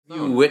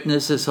You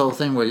witness this whole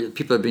thing where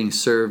people are being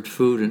served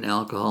food and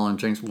alcohol and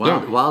drinks while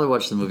they're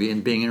watching the movie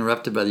and being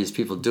interrupted by these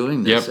people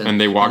doing this. Yep,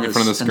 and they walk in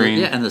front of the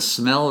screen. And the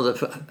smell of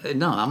the...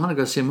 No, I'm going to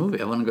go see a movie.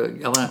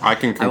 I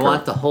can concur. I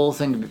want the whole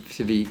thing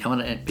to be... I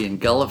want to be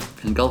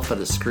engulfed by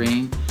the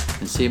screen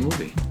and see a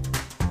movie.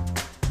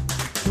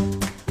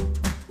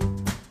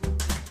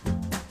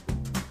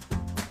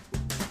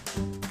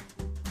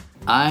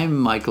 I'm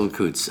Michael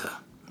Kutza.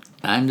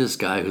 I'm this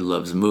guy who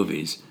loves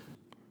movies.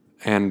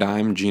 And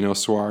I'm Gino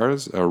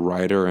Suarez, a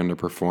writer and a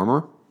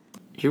performer.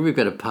 Here we've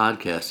got a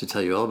podcast to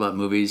tell you all about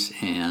movies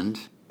and...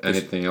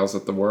 anything else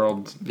that the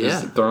world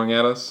is throwing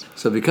at us.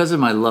 So because of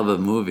my love of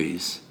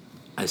movies,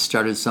 I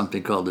started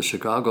something called the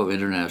Chicago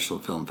International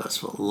Film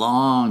Festival a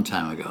long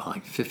time ago,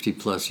 like 50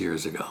 plus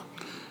years ago.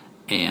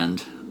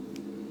 And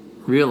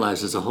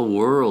realized there's a whole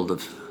world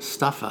of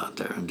stuff out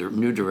there, and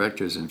new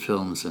directors and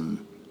films.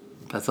 And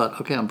I thought,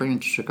 okay, I'm bringing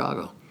it to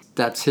Chicago.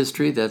 That's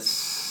history. That's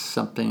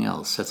something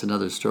else. That's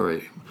another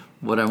story.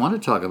 What I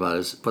want to talk about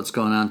is what's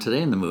going on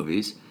today in the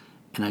movies.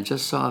 And I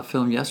just saw a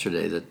film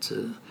yesterday that's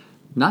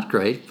not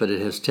great, but it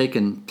has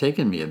taken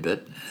me a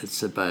bit.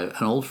 It's by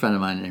an old friend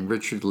of mine named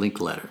Richard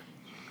Linklater.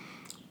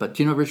 But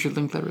do you know who Richard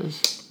Linklater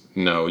is?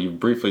 No, you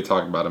briefly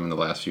talked about him in the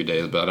last few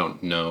days, but I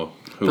don't know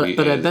who he is.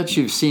 But I bet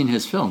you've seen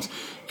his films.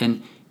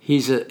 And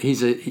he's a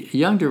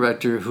young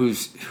director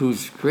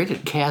who's great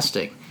at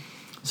casting.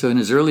 So in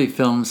his early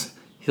films,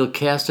 he'll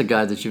cast a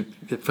guy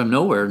from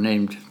nowhere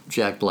named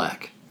Jack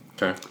Black.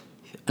 Okay.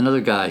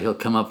 Another guy he'll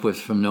come up with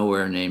from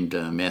nowhere named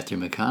Matthew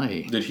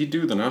McConaughey. Did he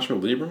do the Nacho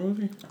Libre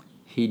movie?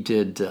 He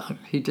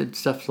did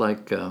stuff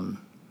like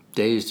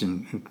Dazed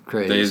and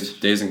Crazed.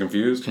 Dazed and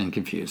Confused? And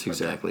Confused,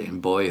 exactly.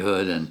 And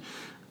Boyhood and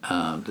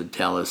the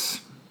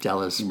Dallas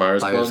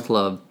Buyers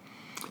Club.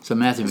 So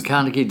Matthew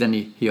McConaughey, then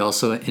he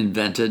also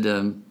invented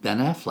Ben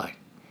Affleck.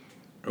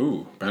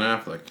 Ooh, Ben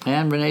Affleck.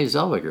 And Renee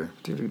Zellweger,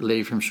 the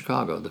lady from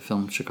Chicago, the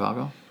film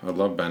Chicago. I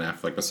love Ben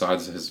Affleck,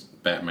 besides his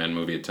Batman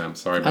movie attempt.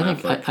 Sorry, Ben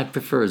Affleck. I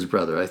prefer his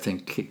brother. I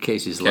think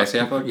Casey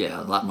Affleck?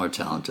 Yeah, a lot more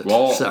talented.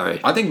 Well,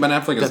 sorry. I think Ben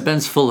Affleck is...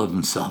 Ben's full of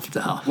himself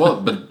now.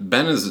 Well, but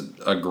Ben is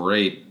a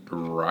great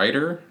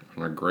writer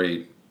and a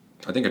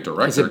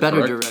director. He's a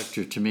better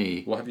director to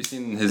me. Well, have you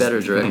seen his... Better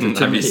director to me.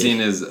 Have you seen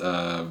his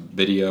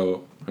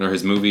video, or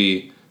his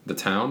movie, The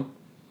Town?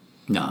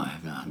 No, I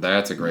have not.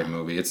 That's a great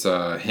movie. It's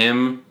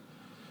him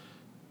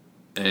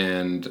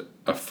and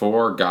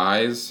 4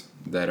 guys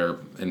that are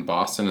in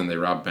Boston and they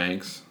rob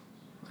banks.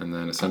 And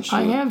then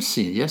essentially... I have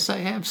seen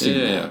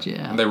that,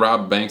 yeah. And they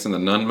rob banks in the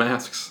nun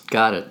masks.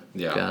 Got it.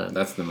 Yeah, Got it.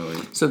 That's the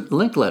movie. So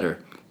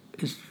Linklater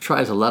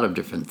tries a lot of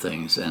different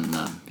things, and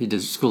he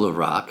did School of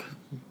Rock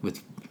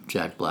with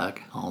Jack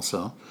Black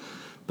also.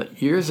 But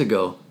years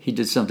ago, he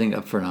did something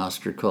up for an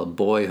Oscar called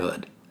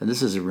Boyhood. And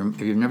this is, if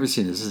you've never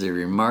seen this is a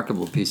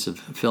remarkable piece of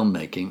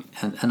filmmaking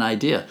and an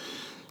idea.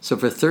 So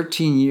for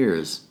 13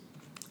 years,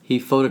 he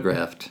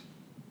photographed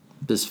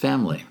this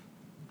family.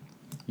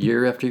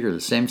 Year after year, the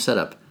same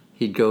setup.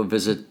 He'd go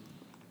visit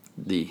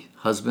the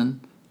husband,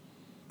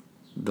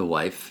 the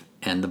wife,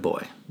 and the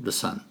boy, the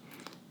son.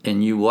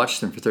 And you watch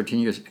them for 13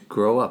 years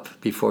grow up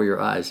before your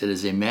eyes. It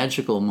is a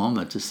magical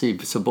moment to see.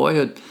 So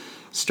Boyhood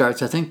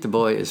starts, I think the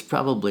boy is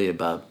probably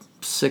about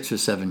 6 or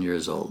 7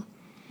 years old.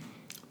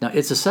 Now,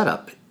 it's a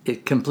setup.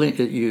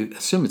 You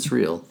assume it's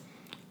real,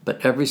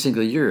 but every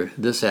single year,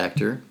 this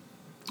actor,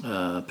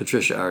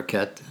 Patricia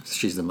Arquette,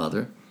 she's the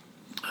mother,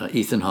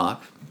 Ethan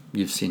Hawke,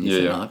 you've seen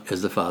Ethan Hawke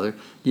as the father.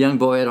 The young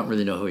boy, I don't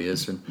really know who he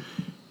is.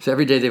 So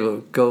every day they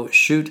will go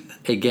shoot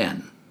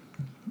again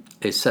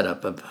a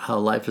setup of how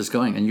life is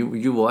going. And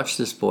you watch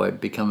this boy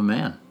become a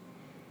man.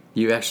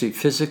 You actually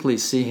physically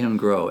see him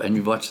grow. And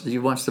you watch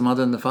the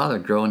mother and the father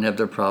grow and have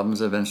their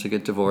problems, eventually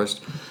get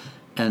divorced,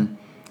 and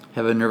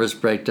have a nervous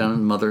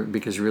breakdown, mother,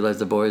 because you realize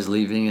the boy is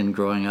leaving and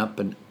growing up.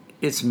 And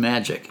it's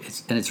magic.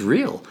 It's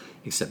real,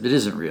 except it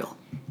isn't real.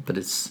 But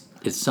it's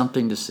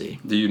something to see.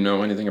 Do you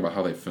know anything about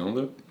how they filmed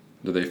it?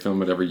 Do they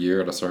film it every year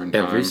at a certain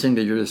time? Every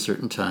single year at a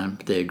certain time.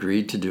 They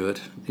agreed to do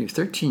it.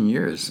 13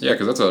 years. Yeah,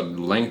 because that's a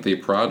lengthy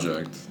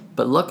project.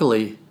 But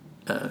luckily,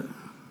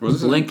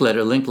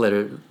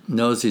 Linklater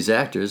knows these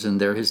actors,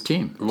 and they're his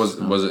team. Was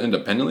it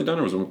independently done,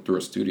 or was it through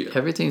a studio?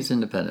 Everything's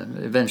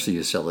independent. Eventually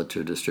you sell it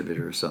to a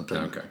distributor or something.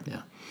 Okay.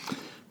 Yeah.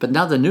 But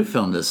now the new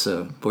film, this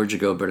Where'd You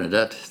Go,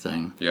 Bernadette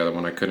thing. Yeah, the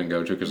one I couldn't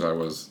go to because I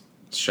was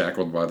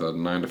shackled by the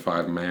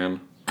 9-to-5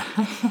 man.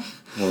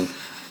 Well,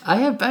 I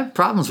have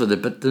problems with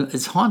it, but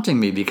it's haunting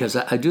me because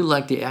I do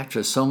like the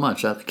actress so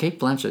much. Cate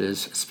Blanchett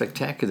is a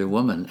spectacular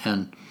woman,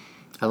 and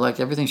I like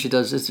everything she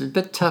does. It's a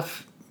bit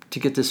tough to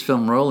get this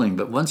film rolling,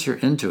 but once you're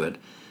into it,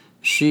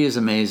 she is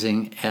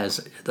amazing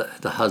as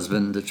the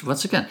husband.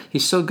 Once again,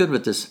 he's so good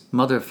with this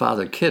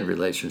mother-father-kid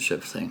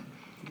relationship thing.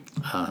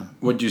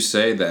 Would you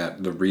say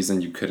that the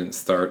reason you couldn't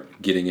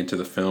start getting into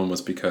the film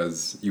was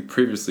because you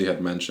previously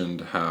had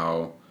mentioned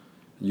how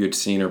you'd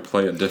seen her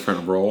play a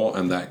different role,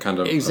 and that kind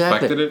of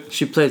Exactly. affected it?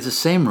 She plays the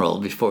same role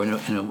before.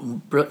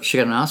 She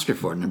got an Oscar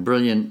for it in a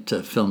brilliant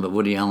film that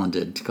Woody Allen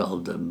did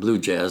called Blue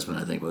Jasmine,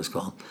 I think it was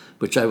called,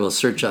 which I will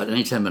search out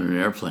anytime on an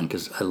airplane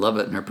because I love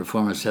it. And her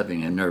performance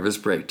having a nervous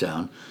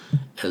breakdown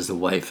as the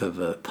wife of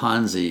a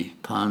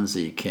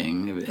Ponzi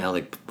king,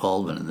 Alec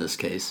Baldwin in this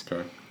case.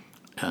 Okay.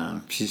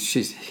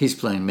 He's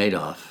playing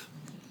Madoff,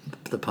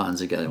 the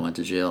Ponzi guy that went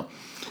to jail.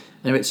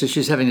 Anyway, so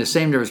she's having the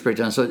same nervous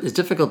breakdown. So it's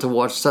difficult to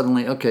watch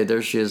suddenly, okay,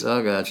 there she is.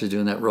 Oh, God, she's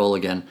doing that role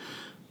again.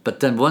 But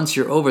then once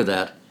you're over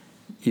that,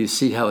 you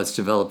see how it's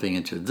developing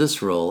into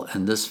this role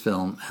and this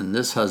film and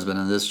this husband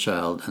and this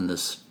child and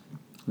this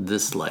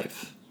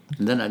life.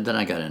 And then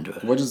I got into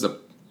it. What is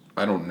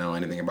I don't know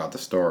anything about the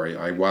story.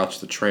 I watched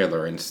the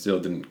trailer and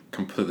still didn't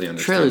completely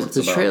understand what it's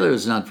about. The trailer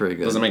is not very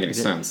good. Doesn't make any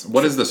sense.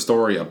 What is the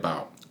story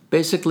about?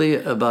 Basically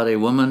about a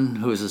woman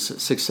who is a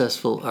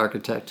successful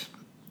architect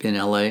in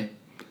L.A.,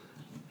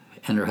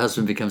 and her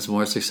husband becomes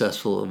more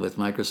successful with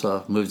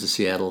Microsoft, moves to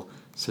Seattle,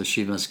 so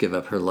she must give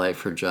up her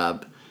life, her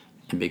job,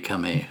 and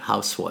become a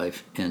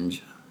housewife in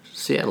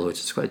Seattle, which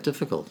is quite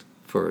difficult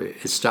for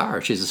a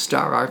star. She's a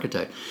star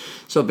architect.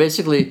 So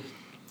basically,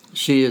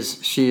 she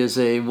is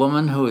a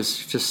woman who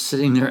is just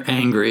sitting there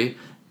angry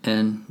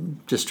and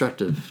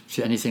destructive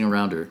to anything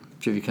around her.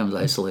 She becomes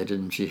isolated,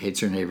 and she hates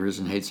her neighbors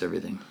and hates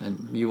everything.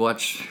 And you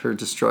watch her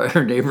destroy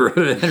her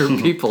neighborhood and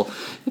her people.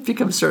 It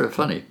becomes sort of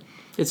funny.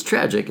 It's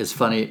tragic, it's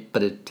funny,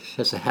 but it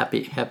has a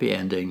happy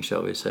ending,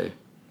 shall we say.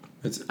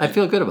 I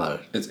feel good about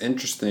it. It's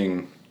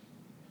interesting,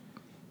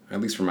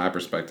 at least from my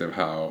perspective,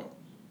 how,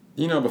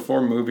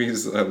 before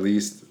movies, at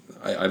least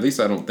I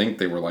don't think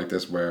they were like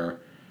this,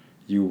 where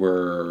you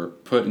were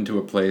put into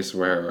a place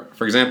where,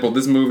 for example,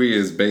 this movie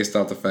is based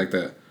off the fact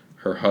that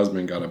her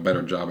husband got a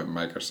better job at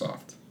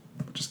Microsoft,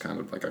 which is kind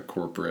of like a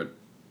corporate,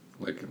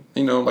 like a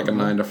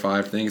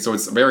 9-to-5 thing. So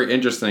it's very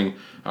interesting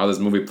how this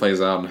movie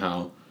plays out and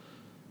how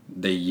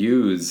they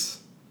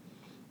use,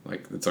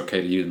 like, it's okay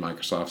to use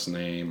Microsoft's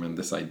name and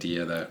this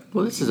idea that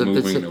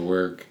moving to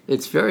work.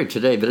 It's very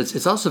today, but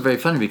it's also very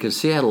funny because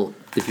Seattle,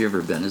 if you've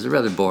ever been, is a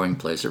rather boring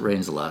place. It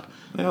rains a lot.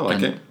 Yeah, I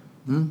like it.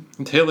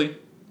 It's hilly.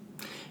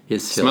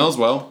 Smells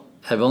well.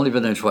 I've only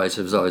been there twice.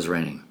 It was always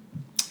raining.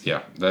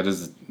 Yeah, that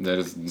is.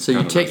 So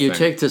you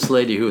take this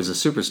lady who is a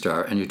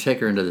superstar and you take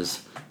her into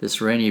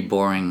this rainy,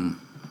 boring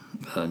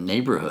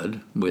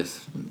neighborhood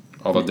with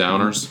all the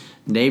downers,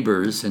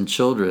 neighbors and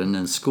children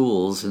and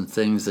schools and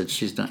things that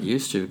she's not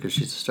used to because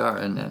she's a star,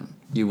 and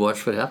you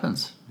watch what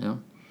happens.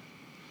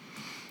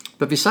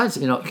 But besides,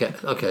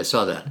 okay, I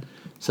saw that.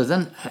 So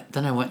then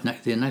I went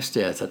the next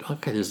day. I thought,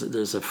 okay,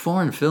 there's a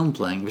foreign film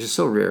playing, which is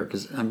so rare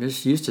because I'm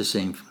just used to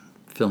seeing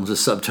films with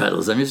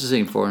subtitles. I'm used to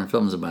seeing foreign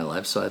films in my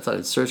life, so I thought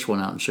I'd search one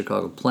out in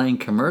Chicago playing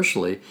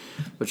commercially,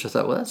 which I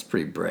thought, well, that's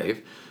pretty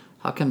brave.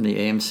 How come the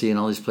AMC and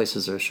all these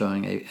places are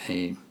showing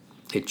a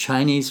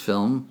Chinese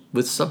film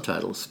with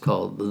subtitles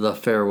called The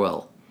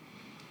Farewell,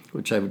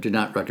 which I do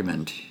not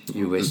recommend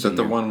you wasting. Is that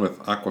the one with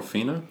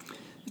Awkwafina?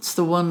 It's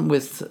the one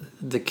with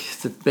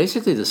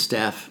basically the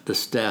staff,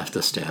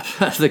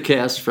 the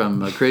cast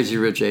from Crazy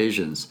Rich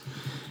Asians.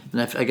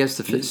 And I guess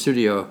the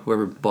studio,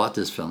 whoever bought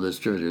this film, the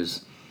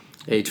distributors,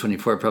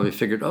 A24, probably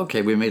figured,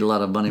 okay, we made a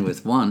lot of money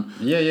with one.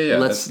 Yeah.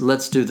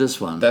 Let's do this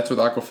one. That's with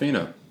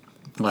Awkwafina.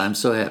 Well, I'm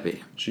so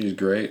happy. She's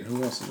great.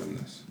 Who else is in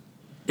this?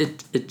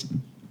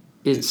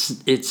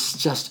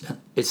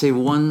 It's a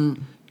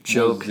one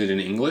joke. Is it in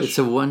English?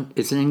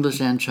 It's in English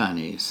and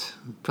Chinese,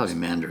 probably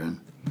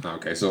Mandarin.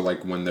 Okay, so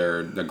like when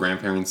they're the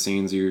grandparent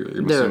scenes, you're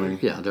assuming?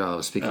 Yeah, they're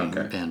always speaking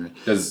Mandarin.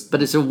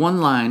 But it's a one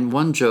line,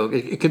 one joke.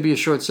 It could be a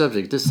short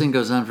subject. This thing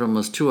goes on for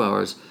almost 2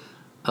 hours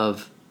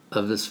of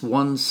this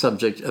one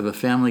subject of a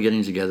family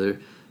getting together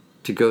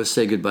to go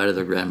say goodbye to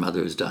their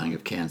grandmother who's dying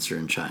of cancer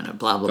in China.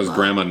 Blah, blah, blah. Does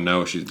grandma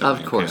know she's dying of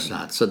cancer? Of course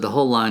not. So the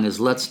whole line is,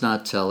 let's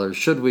not tell her.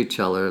 Should we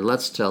tell her?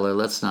 Let's tell her.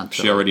 Let's not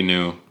tell her. She already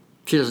knew.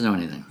 She doesn't know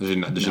anything.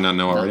 Does she not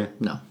know already?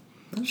 No.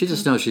 She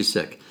just knows she's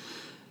sick.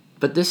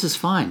 But this is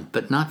fine,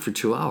 but not for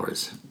 2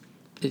 hours.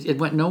 It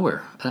went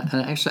nowhere.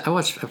 And actually,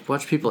 I've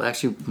watched people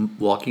actually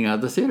walking out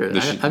of the theater.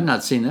 I've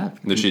not seen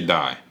that. Did she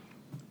die?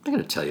 I'm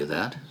going to tell you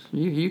that.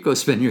 You go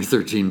spend your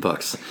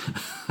 $13.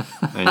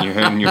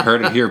 And you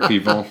heard it here,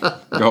 people.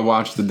 Go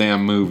watch the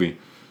damn movie.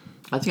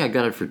 I think I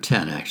got it for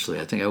 10. Actually,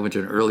 I think I went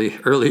to an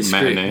early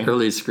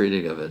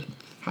screening of it.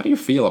 How do you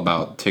feel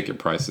about ticket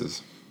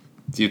prices?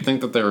 Do you think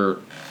that they're?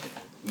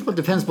 Well, it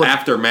depends.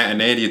 After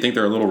matinee, do you think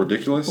they're a little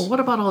ridiculous? Well, what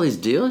about all these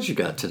deals you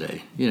got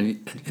today?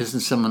 Isn't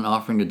someone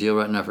offering a deal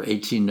right now for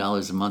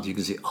 $18 a month? You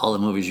can see all the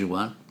movies you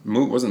want.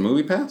 Wasn't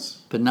MoviePass?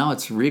 But now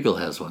Regal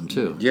has one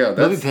too. Yeah,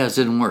 MoviePass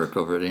didn't work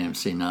over at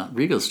AMC. Now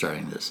Regal's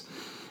starting this.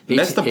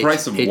 That's the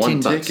price of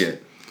one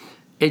ticket.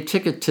 A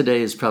ticket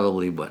today is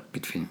probably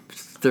between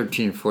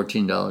 $13 and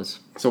 $14.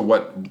 So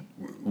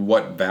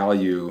what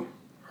value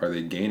are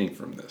they gaining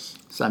from this?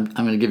 So I'm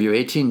going to give you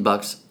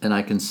 $18, and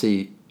I can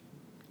see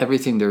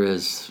everything there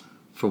is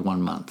for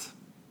 1 month.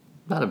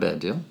 Not a bad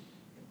deal.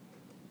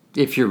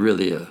 If you're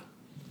really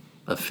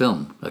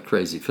a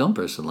crazy film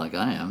person like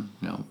I am,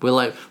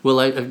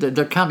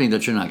 they're counting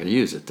that you're not going to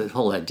use it. The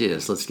whole idea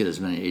is let's get as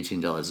many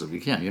 $18 as we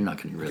can. You're not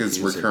going to really use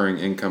it. Because recurring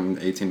income,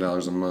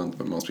 $18 a month,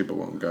 but most people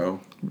won't go.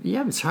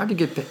 Yeah, it's hard to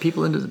get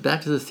people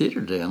back to the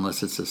theater today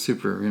unless it's a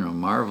super,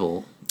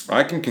 Marvel.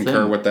 I can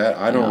concur with that.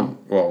 I don't,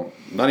 well,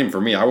 not even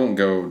for me. I won't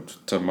go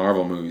to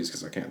Marvel movies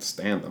because I can't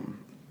stand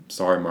them.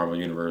 Sorry, Marvel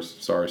Universe.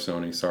 Sorry,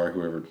 Sony. Sorry,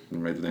 whoever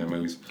made the damn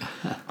movies.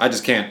 I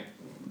just can't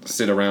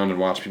sit around and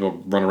watch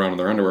people run around in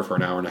their underwear for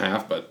an hour and a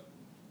half. But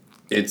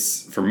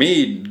it's, for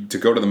me, to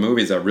go to the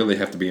movies, I really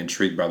have to be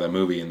intrigued by that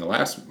movie. And the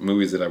last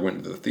movies that I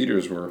went to the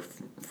theaters was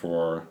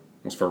for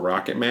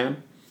Rocket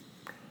Man.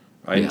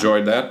 I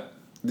enjoyed that.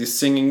 The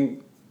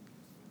singing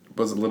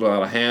was a little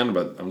out of hand,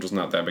 but I'm just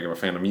not that big of a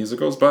fan of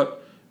musicals.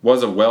 But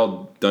was a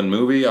well done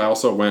movie. I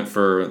also went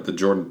for the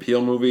Jordan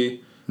Peele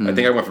movie. I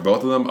think I went for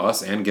both of them,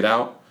 Us and Get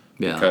Out.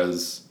 Yeah.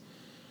 Because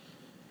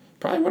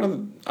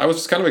probably I was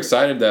just kind of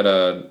excited that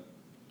a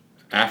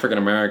African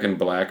American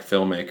black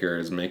filmmaker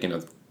is making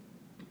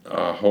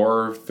a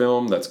horror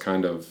film that's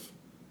kind of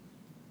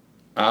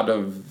out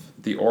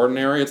of the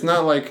ordinary. It's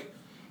not like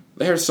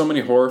there's so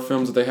many horror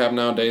films that they have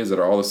nowadays that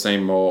are all the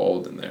same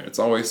mold in there. It's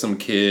always some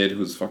kid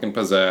who's fucking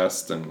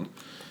possessed and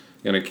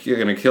you're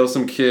gonna kill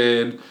some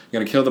kid,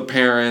 you're gonna kill the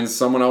parents,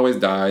 someone always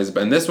dies.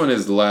 And this one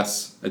is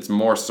less, it's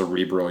more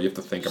cerebral. You have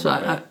to think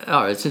about it.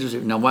 Oh, it's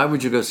interesting. Now, why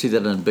would you go see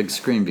that on a big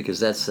screen? Because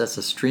that's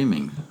a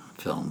streaming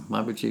film.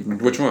 Why would you even...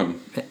 Which one?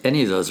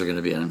 Any of those are going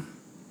to be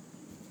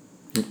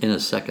in a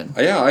second.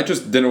 Yeah, I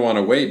just didn't want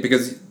to wait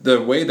because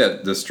the way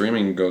that the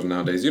streaming goes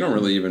nowadays, you don't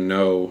really even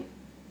know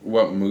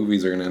what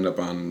movies are going to end up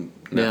on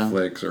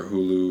Netflix or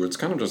Hulu. It's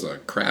kind of just a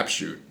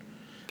crapshoot.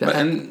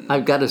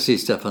 I've got to see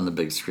stuff on the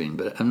big screen,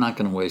 but I'm not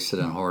going to waste it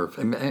on horror.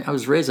 I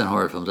was raised on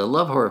horror films. I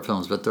love horror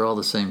films, but they're all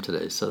the same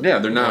today. So yeah,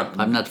 they're not.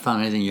 I've not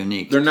found anything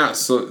unique. They're not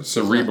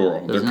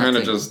cerebral. They're kind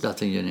of just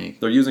nothing unique.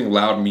 They're using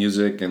loud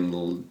music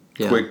and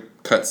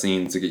quick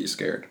cutscenes to get you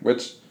scared,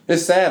 which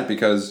is sad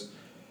because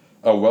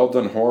a well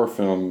done horror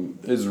film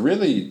is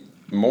really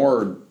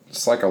more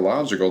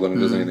psychological than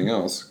it is anything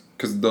else.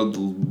 Because the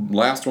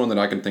last one that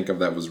I can think of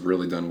that was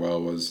really done well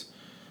was.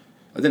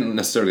 I didn't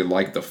necessarily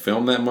like the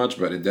film that much,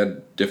 but it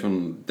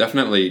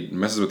definitely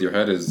messes with your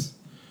head. Was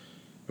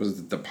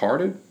it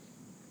Departed?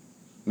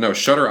 No,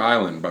 Shutter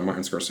Island by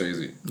Martin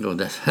Scorsese. Oh,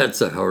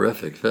 that's a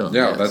horrific film.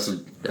 Yeah,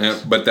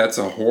 but that's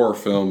a horror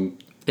film.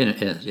 In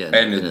its.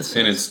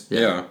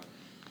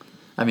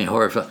 I mean,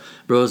 horror film.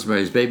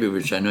 Rosemary's Baby,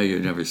 which I know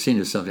you've never seen,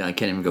 is something I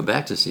can't even go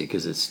back to see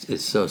because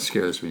it so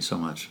scares me so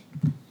much.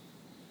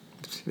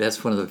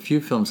 That's one of the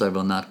few films I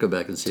will not go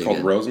back and see again.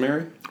 It's called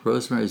Rosemary?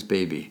 Rosemary's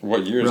Baby.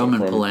 What year is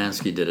Roman it from?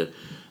 Polanski did it.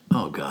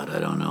 Oh, God, I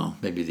don't know.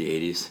 Maybe the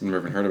 80s. I've never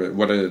even heard of it.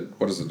 What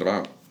is it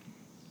about?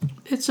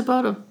 It's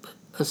about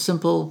a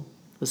simple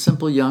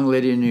young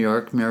lady in New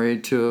York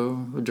married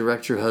to a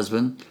director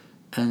husband,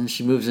 and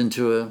she moves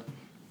into a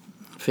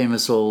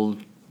famous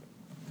old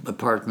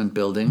apartment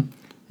building,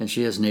 and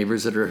she has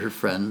neighbors that are her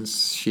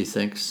friends, she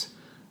thinks,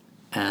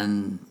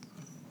 and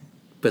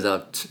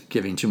without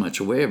giving too much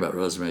away about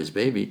Rosemary's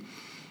Baby,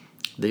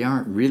 they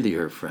aren't really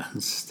her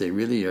friends. They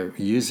really are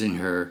using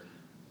her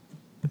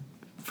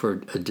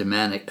for a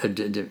demonic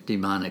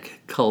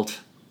cult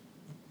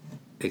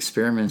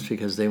experiments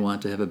because they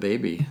want to have a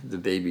baby. The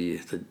baby,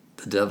 the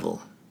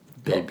devil,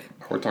 baby.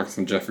 Oh, we're talking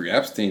some Jeffrey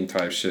Epstein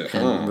type shit,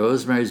 and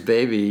Rosemary's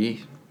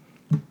Baby.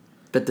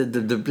 But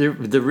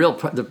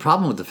the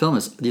problem with the film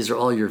is these are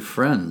all your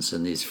friends,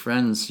 and these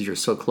friends you're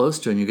so close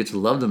to, and you get to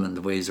love them in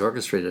the way he's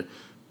orchestrated.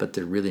 But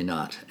they're really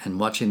not. And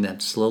watching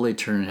that slowly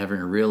turn and having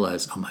to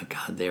realize, oh my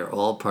God, they are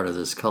all part of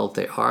this cult.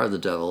 They are the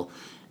devil,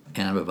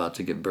 and I'm about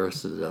to give birth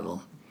to the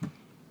devil.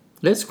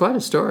 It's quite a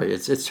story.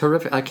 It's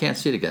horrific. I can't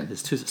see it again. It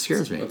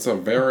scares me.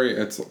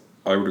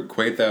 I would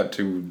equate that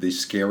to the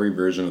scary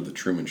version of The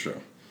Truman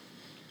Show.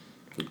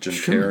 With Jim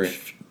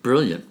Carrey.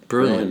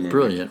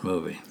 Brilliant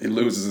movie. He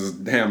loses his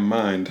damn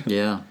mind.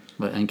 Yeah,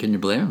 and can you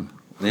blame him?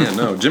 Yeah,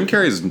 no. Jim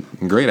Carrey's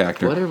a great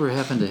actor. Whatever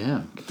happened to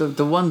him?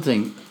 The one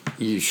thing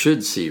you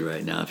should see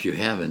right now, if you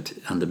haven't,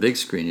 on the big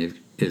screen,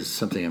 is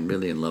something I'm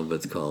really in love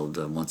with called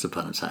Once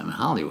Upon a Time in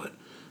Hollywood.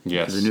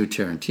 Yes. It's a new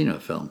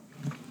Tarantino film.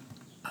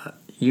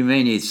 You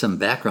may need some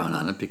background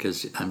on it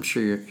because I'm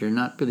sure you're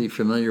not really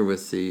familiar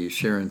with the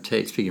Sharon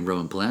Tate, speaking of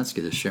Roman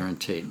Polanski, the Sharon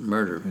Tate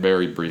murder.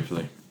 Very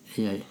briefly.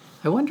 Yeah.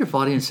 I wonder if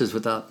audiences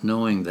without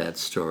knowing that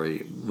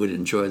story would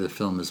enjoy the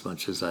film as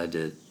much as I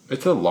did.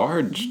 It's a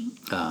large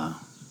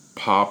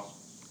pop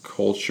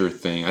culture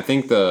thing. I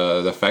think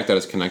the fact that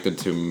it's connected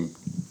to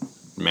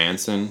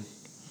Manson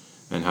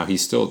and how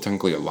he's still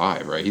technically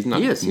alive, right? He's not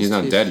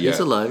dead yet. He's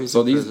alive. He's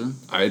in prison.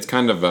 It's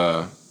kind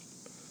of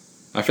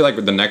I feel like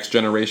with the next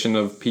generation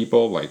of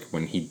people, like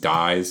when he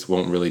dies,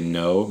 won't really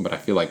know. But I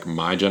feel like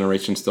my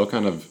generation still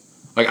kind of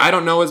like I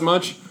don't know as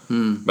much,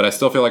 but I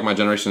still feel like my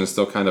generation is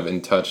still kind of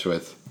in touch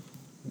with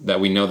that.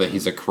 We know that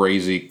he's a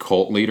crazy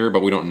cult leader,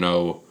 but we don't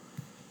know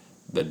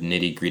the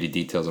nitty-gritty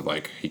details of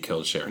like he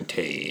killed Sharon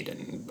Tate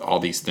and all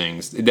these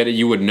things that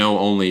you would know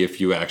only if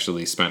you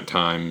actually spent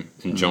time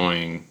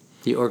enjoying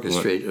He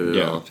orchestrated it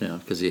Yeah. all,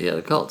 because he had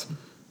a cult.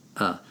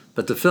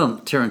 But the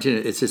film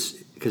Tarantino, it's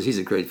just because he's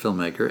a great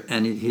filmmaker,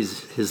 and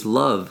his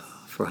love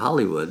for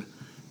Hollywood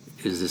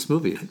is this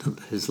movie.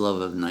 His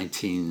love of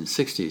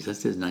 1960s.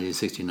 That's his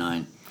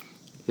 1969.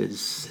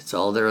 It's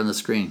all there on the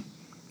screen.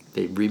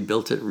 They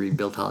rebuilt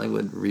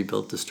Hollywood,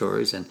 rebuilt the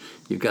stories, and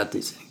you've got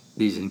these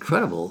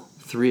incredible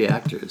three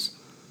actors: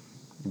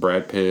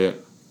 Brad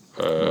Pitt,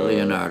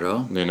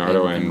 Leonardo,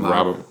 and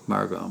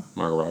Margot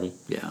Robbie.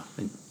 Yeah,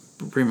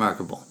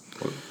 remarkable.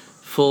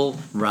 Full,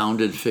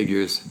 rounded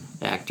figures,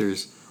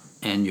 actors,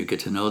 and you get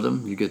to know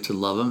them, you get to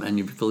love them, and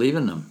you believe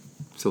in them.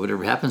 So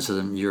whatever happens to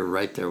them, you're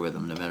right there with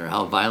them, no matter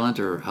how violent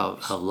or how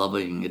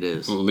loving it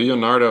is.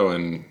 Leonardo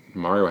and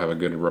Mario have a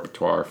good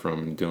repertoire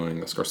from doing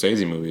the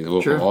Scorsese movie, The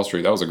Wolf Sure. of Wall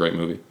Street. That was a great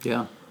movie.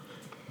 Yeah.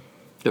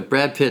 But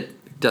Brad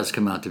Pitt does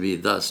come out to be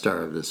the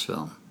star of this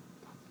film.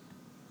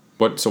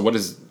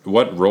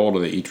 What role do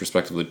they each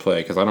respectively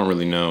play? Because I don't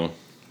really know.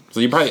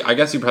 So I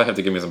guess you probably have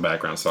to give me some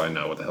background so I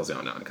know what the hell's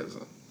going on.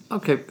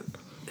 Okay,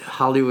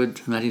 Hollywood,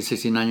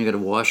 1969. You got a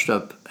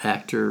washed-up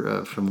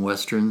actor from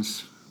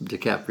westerns,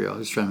 DiCaprio.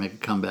 He's trying to make a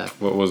comeback.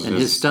 What was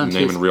his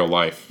name in real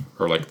life,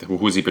 or like who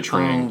was he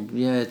portraying? Oh,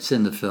 yeah, it's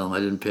in the film. I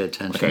didn't pay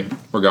attention. Okay,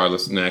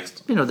 regardless,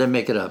 next. They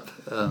make it up.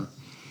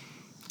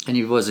 And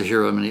he was a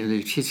hero. I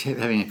mean, he's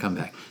having a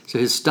comeback. So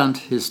his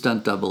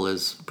stunt double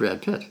is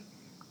Brad Pitt,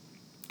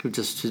 who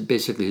just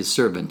basically his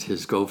servant,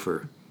 his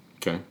gopher.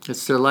 Okay.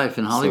 It's their life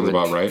in Hollywood.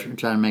 Sounds about right.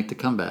 Trying to make the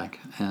comeback.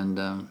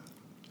 And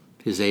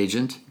his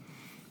agent,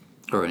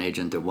 or an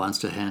agent that wants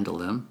to handle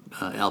them,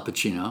 Al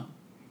Pacino,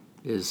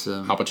 is...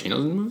 Al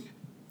Pacino's in the movie?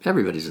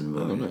 Everybody's in the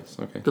movie. Oh, nice.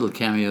 Okay. Little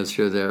cameos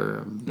here,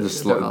 there.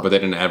 But they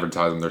didn't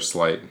advertise them. They're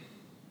slight.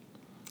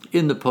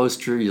 In the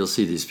poster, you'll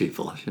see these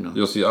people,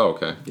 You'll see, oh,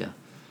 okay. Yeah.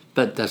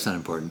 But that's not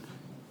important.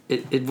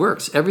 It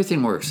works.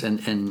 Everything works.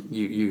 And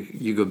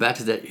you go back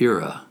to that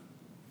era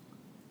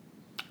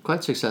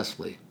quite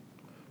successsily.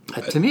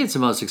 To me, it's the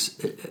most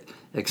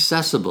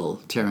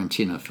accessible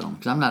Tarantino film,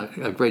 because I'm not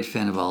a great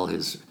fan of all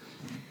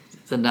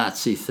the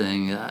Nazi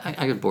thing.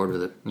 I get bored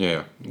with it.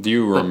 Yeah. Do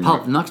you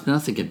remember?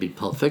 Nothing can beat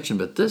Pulp Fiction,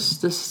 but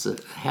this is a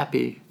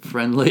happy,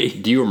 friendly.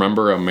 Do you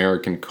remember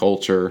American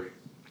culture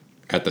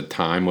at the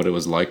time? What it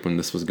was like when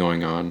this was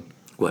going on?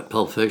 What,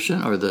 Pulp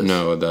Fiction or this?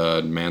 No,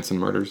 the Manson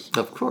murders.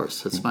 Of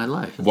course, it's my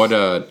life. What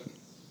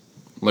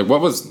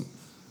was,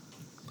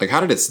 like, how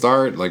did it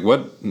start? Like,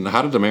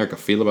 how did America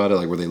feel about it?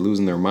 Like, were they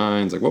losing their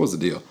minds? Like, what was the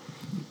deal?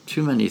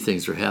 Too many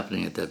things were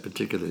happening at that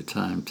particular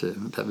time.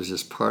 That was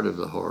just part of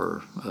the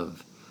horror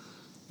of,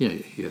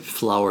 you have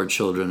flower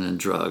children and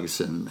drugs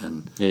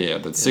and Yeah,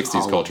 the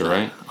 60s culture,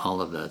 right?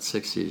 All of that,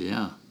 60s,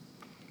 yeah.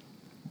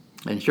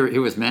 And here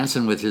was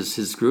Manson with his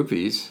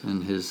groupies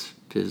and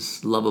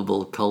his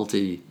lovable,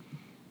 culty,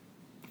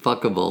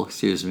 fuckable,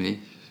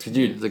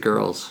 the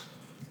girls.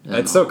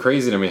 It's so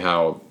crazy to me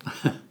how,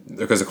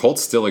 because the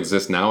cults still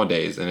exist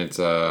nowadays, and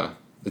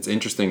it's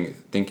interesting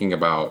thinking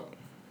about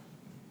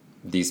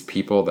these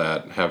people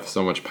that have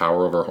so much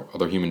power over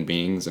other human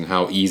beings and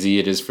how easy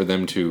it is for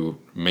them to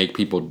make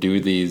people do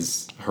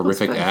these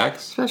horrific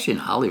acts. Especially in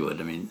Hollywood.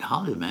 I mean,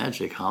 Hollywood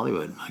magic,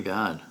 Hollywood, my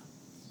God.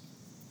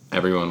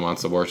 Everyone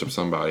wants to worship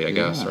somebody, I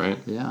guess, right?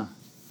 Yeah.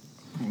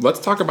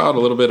 Let's talk about a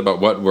little bit about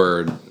what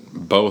we're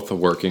both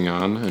working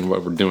on and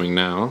what we're doing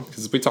now,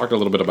 because we talked a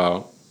little bit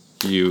about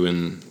you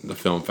and the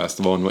film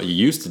festival and what you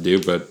used to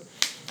do, but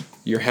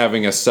you're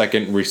having a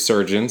second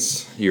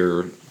resurgence.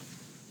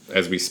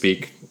 As we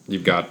speak,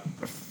 you've got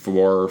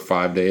 4 or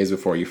 5 days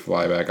before you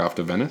fly back off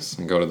to Venice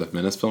and go to the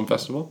Venice Film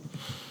Festival,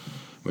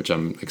 which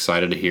I'm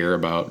excited to hear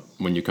about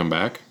when you come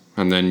back.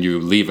 And then you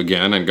leave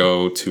again and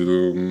go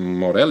to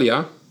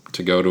Morelia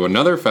to go to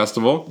another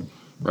festival,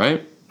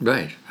 right?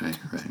 Right.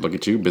 Look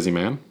at you, busy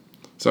man.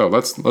 So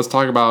let's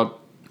talk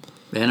about...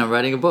 And I'm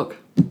writing a book.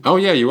 Oh,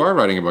 yeah, you are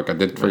writing a book. I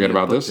did forget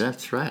about this.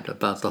 That's right,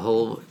 about the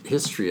whole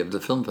history of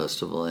the film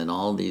festival and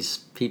all these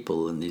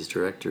people and these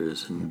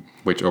directors.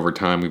 Which over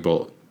time we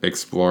will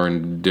explore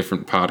in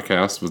different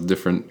podcasts with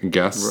different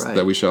guests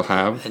that we shall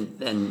have.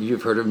 And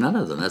you've heard of none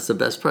of them. That's the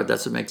best part.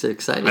 That's what makes it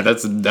exciting.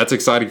 That's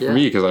exciting for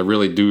me because I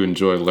really do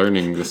enjoy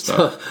learning this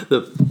stuff.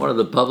 So one of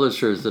the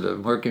publishers that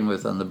I'm working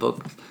with on the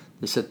book,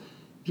 they said,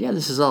 yeah,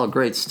 this is all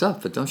great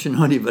stuff, but don't you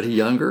know anybody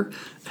younger?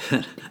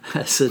 And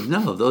I said,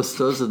 no,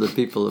 those are the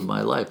people in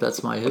my life.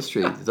 That's my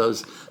history.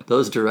 Those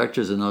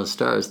directors and those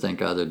stars, thank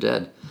God they're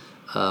dead.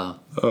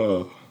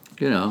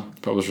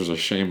 Publishers are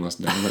shameless,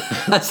 damn it.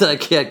 I said, I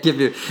can't give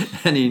you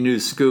any new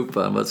scoop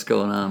on what's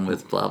going on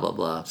with blah, blah,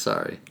 blah.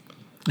 Sorry.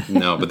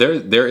 No, but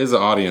there is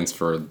an audience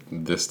for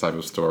this type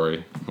of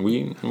story.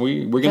 We're going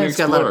to explore. It's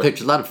got a lot of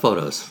pictures, a lot of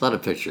photos, a lot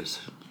of pictures.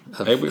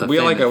 We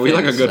like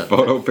a good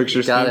photo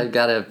picture.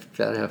 Gotta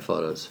have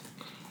photos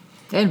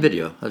and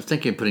video. I was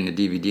thinking of putting a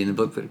DVD in the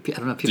book, but I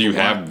don't know if people. Do you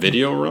have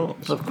video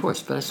rolls? Of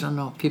course, but I just don't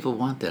know if people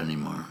want that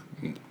anymore.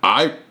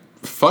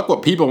 Fuck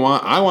what people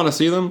want. I want to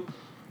see them.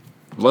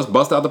 Let's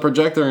bust out the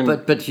projector and.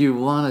 But you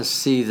want to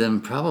see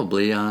them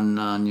probably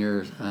on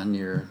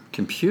your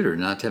computer,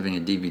 not having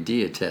a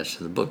DVD attached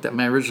to the book. That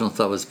my original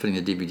thought was putting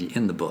a DVD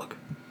in the book.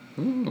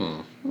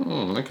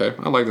 Okay,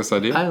 I like this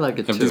idea. I like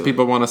it if too. these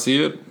people want to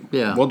see it,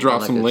 Yeah, we'll drop I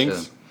like some it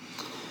links. too.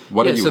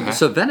 What Yeah, do you so, have?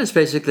 so Venice,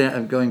 basically,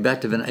 I'm going back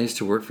to Venice. I used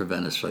to work for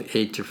Venice for like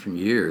 8 different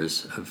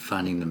years of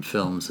finding them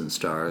films and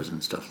stars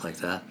and stuff like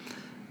that,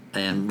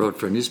 and wrote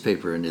for a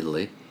newspaper in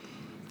Italy.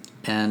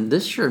 And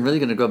this year, I'm really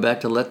going to go back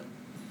to let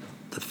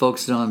the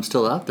folks know I'm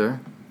still out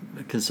there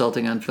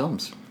consulting on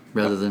films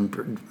rather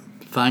than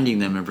finding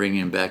them and bringing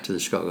them back to the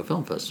Chicago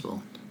Film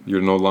Festival.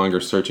 You're no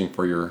longer searching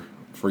for your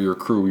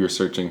crew. You're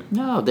searching.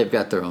 No, they've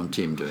got their own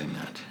team doing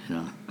that.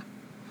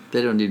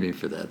 They don't need me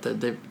for that.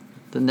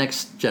 The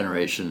next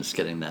generation is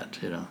getting that.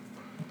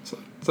 So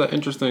it's an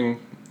interesting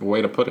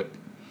way to put it.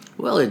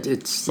 Well,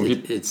 it's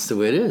the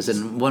way it is.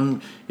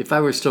 And if I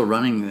were still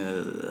running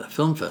a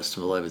film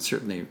festival, I would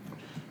certainly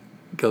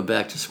go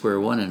back to square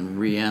one and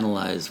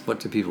reanalyze what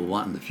do people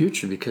want in the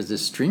future, because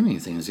this streaming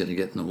thing is going to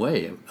get in the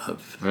way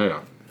of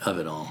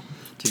it all.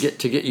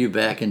 To get you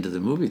back into the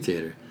movie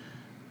theater,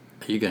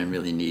 you're going to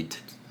really need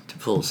to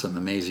pull some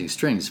amazing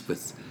strings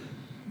with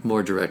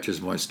more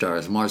directors, more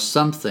stars, more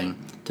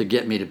something to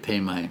get me to pay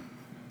my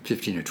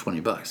 $15 or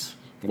 $20.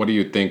 What do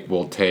you think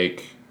will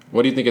take?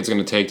 What do you think it's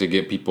going to take to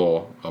get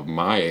people of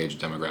my age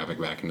demographic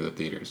back into the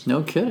theaters?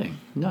 No kidding.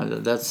 No,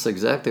 that's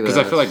exactly what.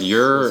 Because I feel like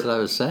that's what I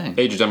was saying.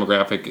 Age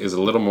demographic is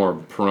a little more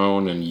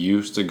prone and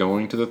used to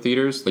going to the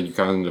theaters. Like you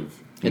kind of.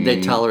 And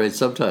they tolerate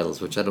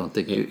subtitles, which I don't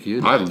think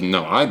you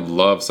I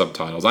love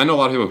subtitles. I know a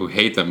lot of people who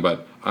hate them,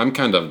 but I'm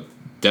kind of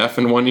deaf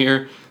in one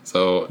ear,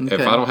 so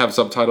if I don't have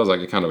subtitles, I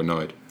get kind of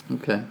annoyed.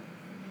 Okay.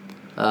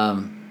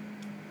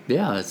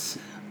 Yeah,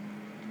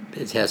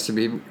 it has to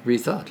be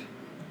rethought.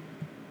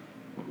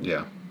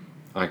 Yeah,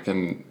 I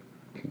can.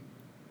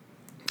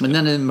 And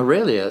then in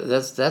Morelia,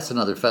 that's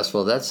another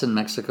festival. That's in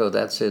Mexico.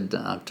 That's in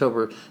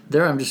October.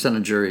 There, I'm just on a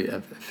jury,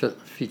 a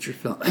feature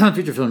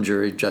film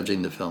jury,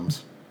 judging the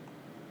films.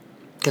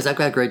 Because I've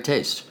got great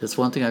taste. That's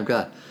one thing I've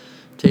got: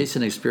 taste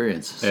and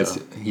experience.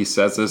 So. He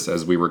says this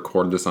as we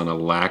record this on a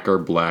lacquer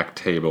black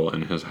table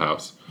in his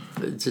house.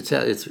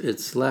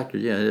 It's lacquer.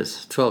 Yeah, it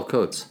is 12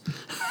 coats.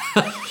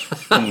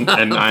 and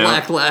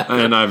Black lacquer.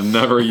 And I've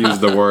never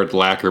used the word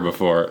lacquer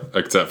before,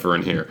 except for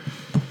in here.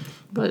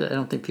 But I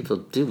don't think people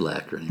do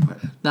lacquer anymore.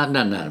 Not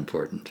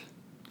important.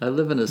 I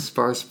live in a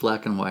sparse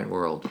black and white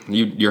world.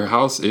 Your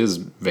house is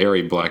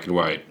very black and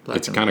white.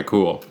 It's kind of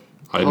cool.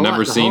 I've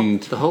never seen.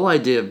 The whole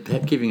idea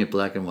of keeping it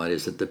black and white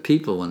is that the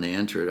people, when they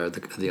enter it, are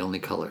the only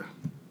color.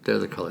 They're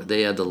the color.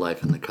 They add the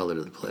life and the color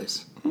to the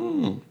place.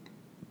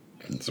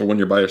 So when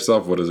you're by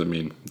yourself, what does it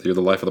mean? You're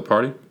the life of the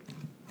party?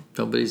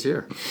 Nobody's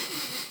here.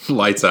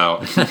 Lights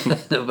out.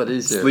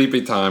 Nobody's here.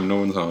 Sleepy time. No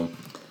one's home.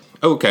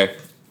 Okay,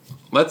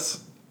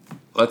 let's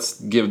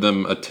give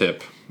them a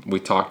tip. We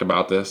talked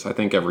about this. I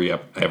think every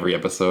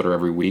episode or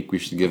every week we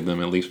should give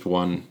them at least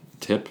one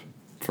tip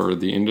for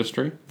the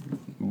industry.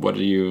 What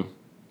do you?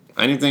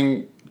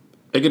 Anything?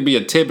 It could be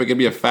a tip. It could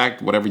be a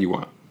fact. Whatever you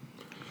want.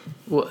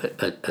 Well,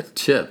 a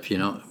tip.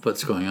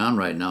 What's going on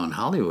right now in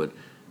Hollywood.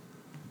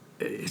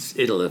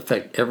 It'll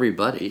affect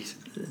everybody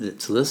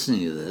that's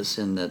listening to this,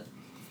 in that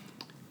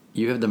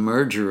you have the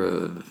merger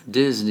of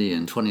Disney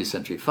and 20th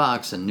Century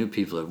Fox and new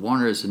people at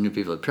Warner's and new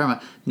people at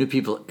Paramount, new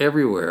people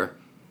everywhere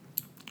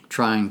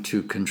trying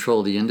to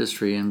control the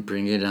industry and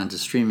bring it onto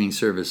streaming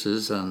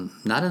services,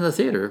 not in the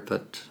theater,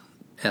 but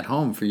at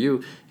home for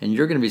you. And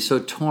you're going to be so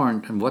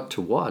torn on what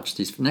to watch.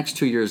 These next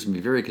 2 years will be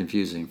very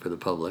confusing for the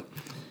public.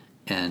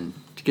 And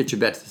to get you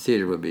back to the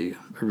theater would be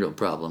a real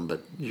problem,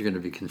 but you're going to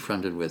be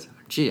confronted with,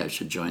 I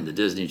should join the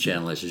Disney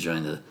Channel, I should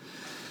join the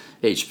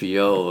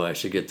HBO, I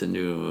should get the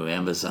new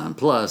Amazon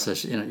Plus, I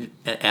should,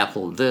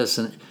 Apple this,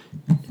 and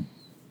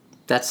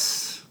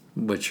that's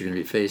what you're going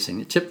to be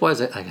facing.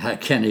 Tip-wise, I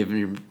can't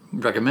even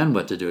recommend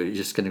what to do. You're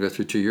just going to go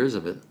through 2 years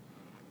of it.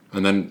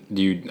 And then,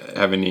 do you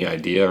have any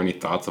idea or any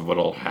thoughts of what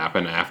will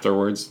happen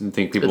afterwards? Do you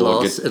think people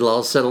it'll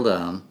all settle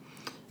down,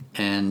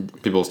 and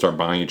people will start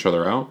buying each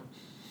other out?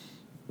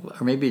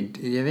 Or maybe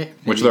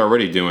which they're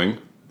already doing.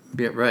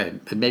 Yeah,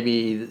 right. But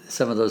maybe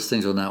some of those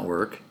things will not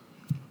work,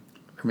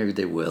 or maybe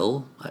they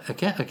will. I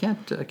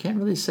can't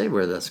really say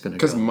where that's going to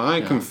go. Because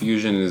my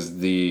confusion is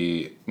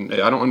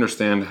I don't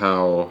understand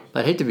how.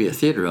 I'd hate to be a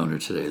theater owner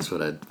today. Is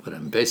what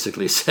I'm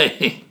basically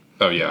saying.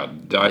 Oh yeah,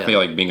 I feel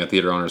like being a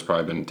theater owner has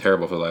probably been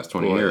terrible for the last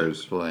 20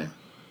 years. Boy,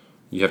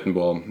 you have to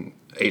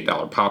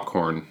 $8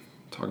 popcorn.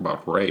 Talk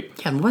about rape.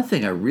 Yeah, and one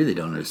thing I really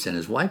don't understand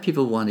is why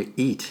people want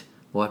to eat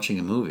watching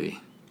a movie.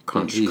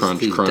 Crunch.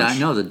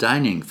 The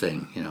dining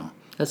thing,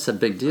 that's a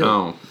big deal.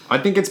 Oh, I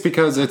think it's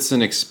because it's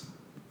an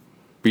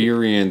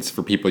experience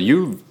for people.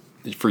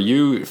 For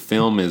you,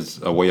 film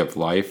is a way of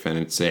life, and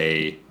it's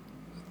a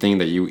thing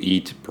that you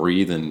eat,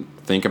 breathe, and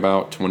think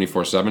about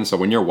 24/7. So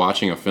when you're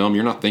watching a film,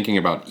 you're not thinking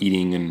about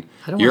eating, and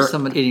I don't want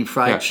someone eating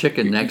fried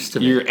chicken next to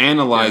me. You're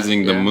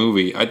analyzing the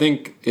movie. I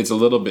think it's a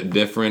little bit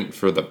different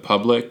for the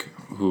public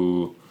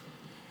who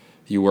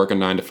you work a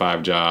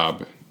 9-to-5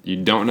 job.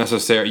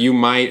 You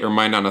might or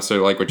might not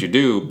necessarily like what you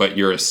do, but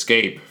your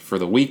escape for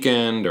the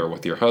weekend or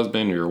with your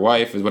husband or your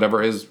wife is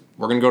whatever it is,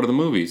 we're going to go to the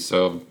movies.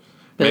 So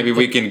Maybe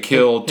we can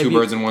kill two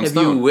birds in one Have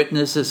stone. you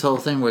witnessed this whole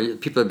thing where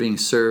people are being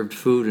served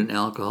food and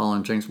alcohol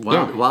and drinks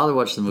while they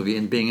watch the movie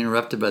and being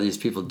interrupted by these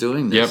people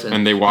doing this? Yep,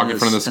 and they walk in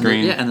front of the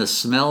screen. And the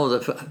smell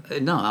of the...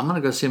 No, I'm going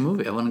to go see a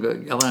movie.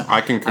 I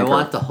can concur. I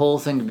want the whole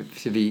thing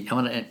to be... I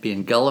want to be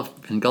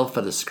engulfed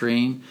by the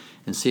screen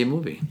and see a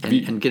movie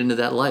and get into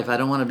that life. I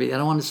don't want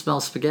to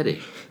smell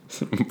spaghetti.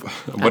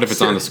 What if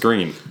it's on the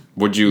screen?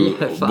 Would you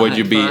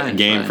be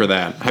game for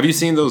that? Have you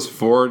seen those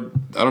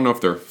I don't know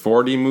if they're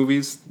 4D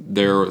movies.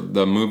 They're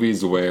the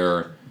movies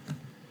where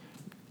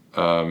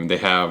they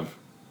have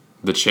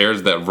the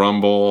chairs that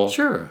rumble.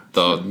 Sure.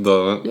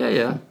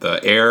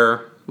 The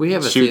air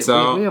shoots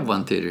out. We have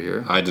one theater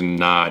here. I did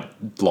not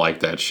like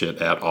that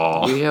shit at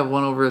all. We have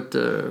one over at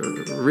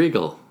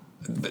Regal.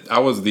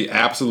 That was the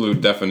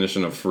absolute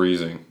definition of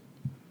freezing.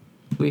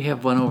 We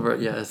have one over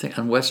I think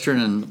on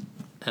Western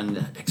and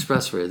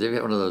Expressway. They've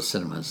got one of those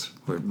cinemas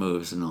where it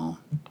moves and all.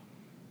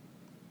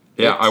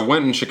 Yeah, I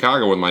went in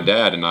Chicago with my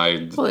dad, and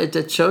Well,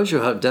 it shows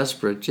you how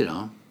desperate,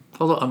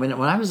 Although, I mean,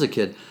 when I was a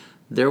kid,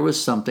 there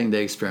was something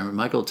they experimented.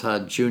 Michael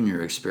Todd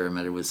Jr.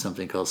 experimented with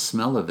something called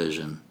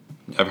smell-o-vision.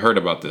 I've heard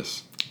about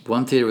this.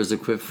 One theater was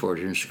equipped for it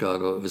here in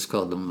Chicago. It was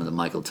called the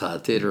Michael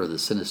Todd Theater or the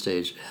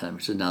Cinestage,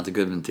 which is now the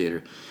Goodman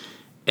Theater.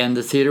 And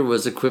the theater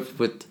was equipped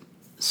with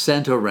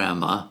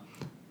Scentorama,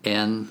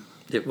 and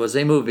it was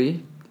a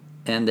movie,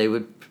 and they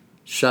would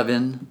shove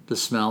in the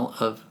smell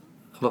of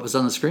what was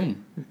on the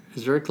screen. It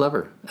was very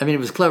clever. I mean, it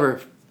was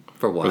clever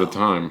for a while. For the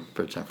time.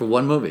 For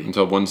one movie.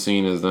 Until one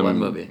scene is them one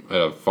movie.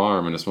 At a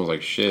farm and it smells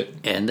like shit.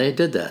 And they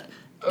did that.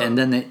 And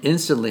then they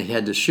instantly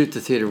had to shoot the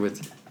theater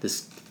with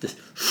this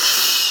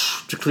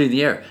to clean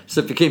the air.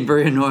 So it became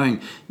very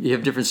annoying. You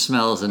have different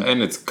smells. And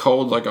it's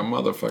cold like a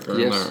motherfucker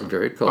in there.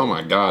 Very cold. Oh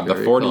my God. Very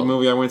the 4D cold.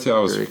 movie I went to, I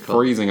was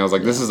freezing. I was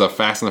like, this is a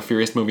Fast and the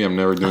Furious movie. I'm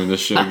never doing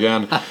this shit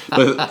again.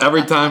 But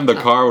every time the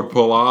car would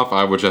pull off,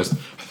 I would just...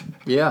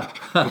 Yeah.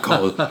 I'm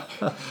cold.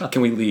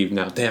 Can we leave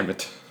now? Damn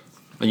it.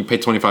 And you pay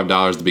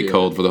 $25 to be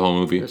cold for the whole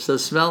movie. So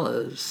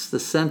The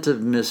Scent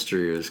of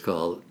Mystery was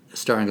called,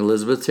 starring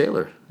Elizabeth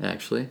Taylor,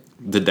 actually.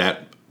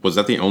 Was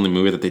that the only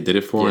movie that they did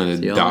it for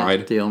and it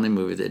died? The only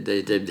movie. They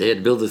had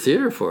to build a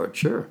theater for it,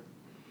 sure.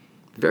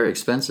 Very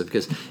expensive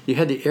because you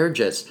had the air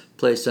jets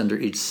placed under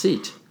each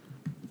seat.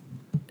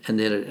 And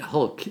they had a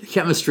whole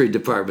chemistry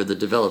department that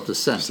developed the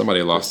scent.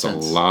 Somebody lost a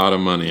lot of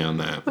money on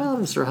that. Well,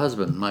 it was her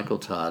husband, Michael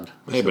Todd.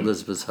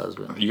 Elizabeth's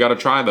husband. You got to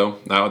try, though.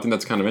 I think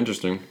that's kind of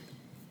interesting.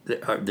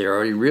 They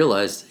already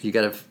realized you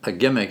got to have a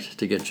gimmick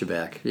to get you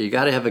back. You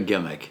got to have a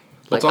gimmick.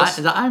 Like the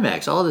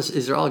IMAX,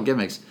 these are all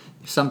gimmicks.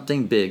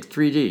 Something big,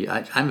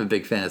 3D. I'm a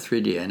big fan of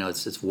 3D. I know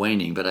it's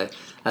waning, but I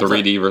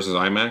 3D versus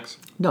IMAX?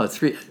 No,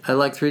 I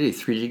like 3D.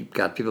 3D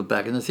got people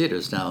back in the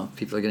theaters. Now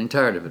people are getting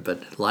tired of it,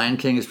 but Lion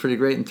King is pretty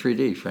great in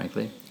 3D,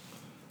 frankly.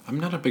 I'm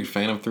not a big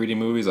fan of 3D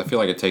movies. I feel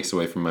like it takes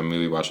away from my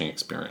movie watching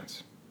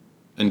experience.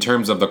 In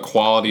terms of the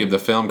quality of the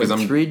film, because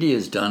 3D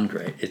is done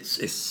great.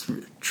 It's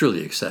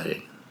truly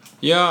exciting.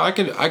 Yeah, I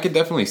could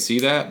definitely see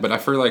that, but I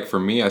feel like for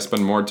me, I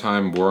spend more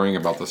time worrying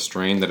about the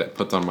strain that it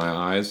puts on my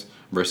eyes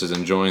versus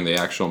enjoying the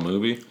actual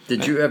movie.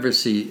 Did you ever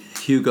see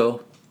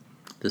Hugo,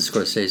 the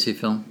Scorsese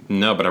film?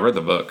 No, but I read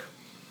the book.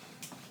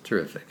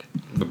 Terrific.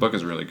 The book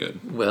is really good.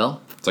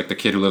 Well, it's like The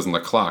Kid Who Lives on the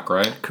Clock,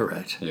 right?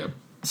 Correct. Yep.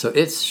 So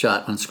it's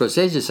shot when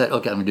Scorsese said,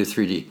 "Okay, I'm gonna do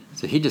 3D."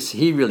 So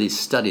he really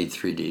studied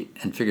 3D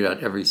and figured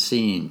out every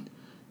scene.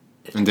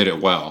 And did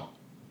it well.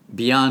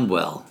 Beyond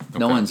well. Okay.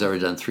 No one's ever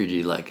done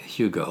 3D like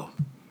Hugo.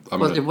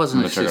 It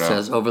wasn't a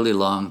success. Overly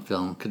long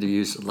film. Could have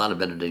used a lot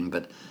of editing,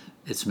 but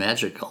it's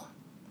magical.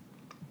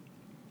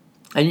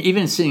 And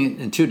even seeing it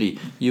in 2D,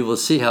 you will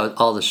see how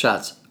all the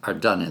shots are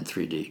done in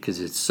 3D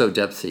because it's so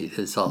depthy.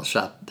 It's all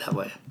shot that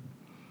way.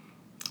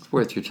 It's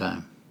worth your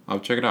time. I'll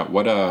check it out.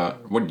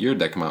 What year did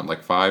that come out?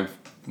 Like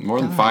more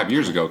than 5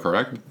 years ago,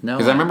 correct? No.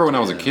 Because I remember when I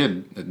was a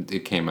kid,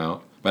 it came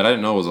out, but I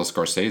didn't know it was a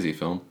Scorsese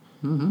film.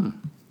 Mm-hmm.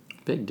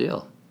 Big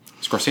deal.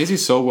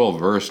 Scorsese's so well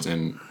versed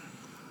in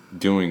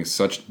doing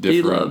such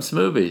different... He loves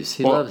movies.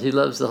 He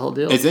loves the whole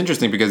deal. It's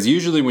interesting because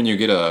usually when you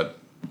get a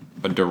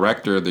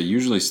director, they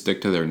usually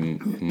stick to their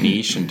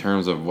niche in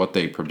terms of what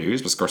they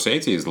produce. But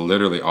Scorsese is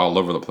literally all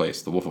over the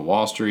place. The Wolf of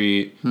Wall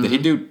Street.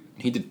 Mm-hmm.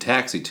 He did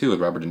Taxi too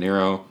with Robert De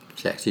Niro.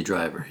 Taxi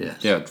Driver,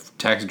 yes. Yeah,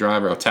 Taxi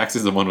Driver. Oh,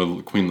 Taxi's the one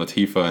with Queen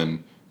Latifah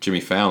and Jimmy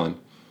Fallon.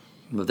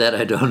 Well, that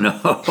I don't know.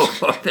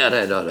 That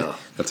I don't know.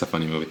 That's a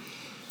funny movie.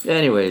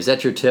 Anyway, is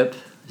that your tip?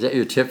 Is that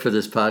your tip for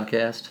this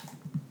podcast?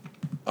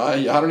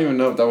 I don't even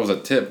know if that was a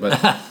tip, but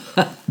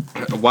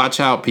watch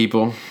out,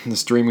 people. The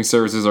streaming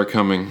services are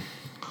coming.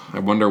 I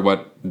wonder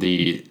what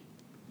the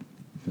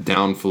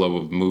downflow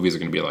of movies are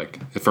going to be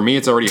like. For me,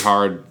 it's already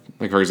hard.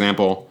 Like, for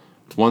example,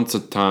 Once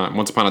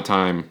Upon a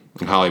Time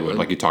in Hollywood,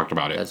 like you talked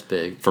about it. That's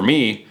big. For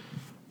me,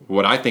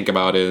 what I think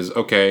about is,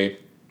 okay,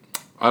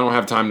 I don't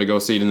have time to go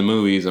see it in the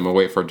movies. I'm going to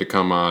wait for it to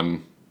come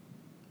on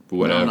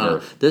whatever.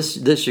 No. This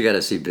you got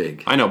to see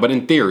big. I know, but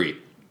in theory,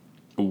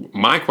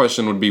 my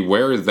question would be,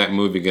 where is that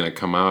movie going to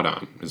come out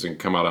on? Is it going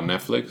to come out on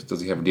Netflix?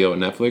 Does he have a deal with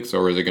Netflix?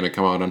 Or is it going to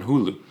come out on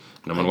Hulu?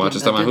 No one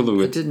watches them on I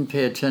Hulu. didn't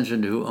pay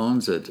attention to who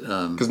owns it.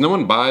 Because no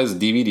one buys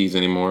DVDs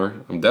anymore.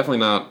 I'm definitely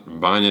not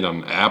buying it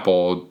on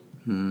Apple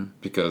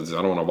because I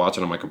don't want to watch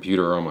it on my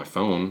computer or on my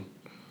phone.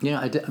 Yeah,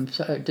 I'm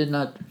sorry, I did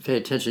not pay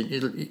attention.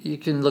 You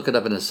can look it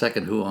up in a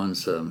second who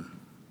owns Owns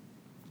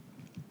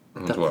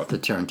what? the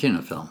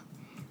Tarantino film.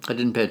 I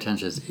didn't pay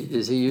attention.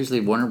 Is he usually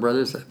Warner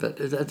Brothers? But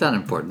that's not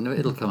important.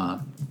 It'll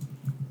come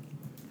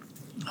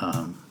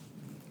out.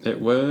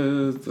 It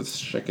was. Let's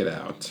check it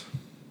out.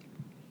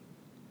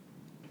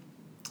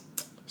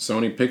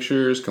 Sony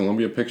Pictures,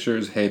 Columbia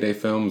Pictures, Heyday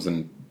Films,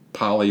 and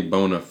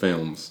Polybona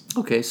Films.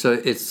 Okay, so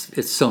it's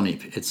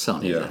Sony. It's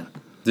Sony. Yeah. Then.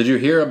 Did you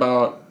hear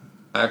about?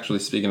 Actually,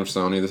 speaking of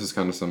Sony, this is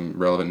kind of some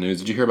relevant news.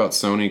 Did you hear about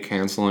Sony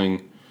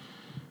canceling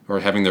or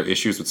having their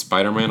issues with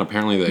Spider-Man?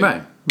 Apparently,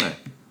 Right.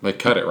 they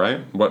cut it. Right?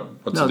 What's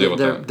the deal with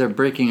that? They're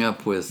breaking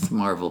up with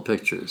Marvel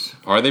Pictures.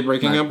 Are they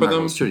breaking up with Marvel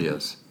them?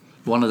 Studios.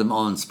 One of them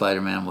owns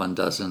Spider-Man, one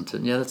doesn't,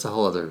 and yeah, that's a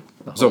whole other.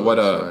 So what?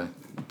 Story.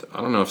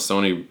 I don't know if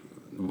Sony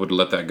would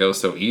let that go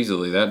so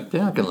easily. That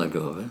They're not going to let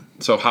go of it.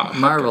 so how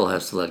Marvel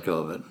has to let go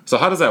of it. So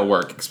how does that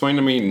work? Explain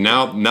to me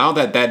now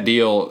that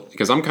deal,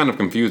 because I'm kind of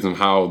confused on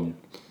how,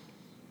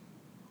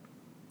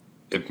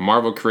 if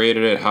Marvel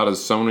created it, how does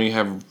Sony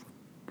have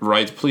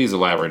rights? Please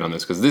elaborate on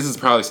this, because this is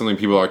probably something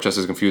people are just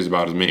as confused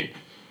about as me.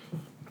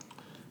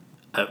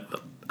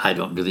 I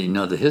don't really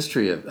know the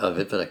history of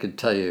it, but I could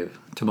tell you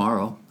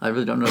tomorrow. I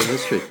really don't know the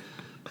history.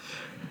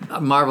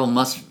 Marvel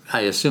must,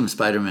 I assume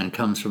Spider-Man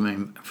comes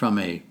from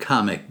a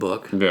comic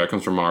book. Yeah, it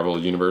comes from Marvel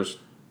Universe.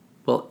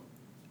 Well,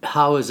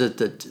 how is it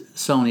that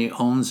Sony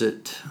owns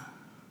it,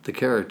 the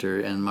character,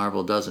 and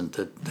Marvel doesn't,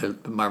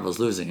 that Marvel's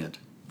losing it?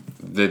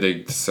 Did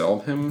they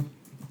sell him?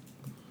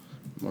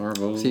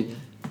 Marvel? See,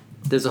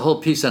 there's a whole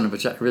piece on it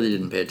which I really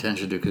didn't pay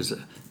attention to because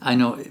I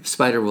know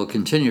Spider will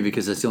continue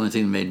because that's the only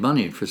thing that made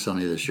money for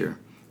Sony this year.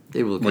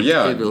 It will.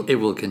 It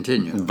will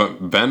continue. But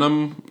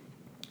Venom,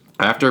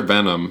 after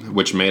Venom,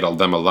 which made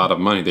them a lot of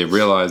money, they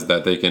realized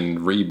that they can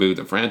reboot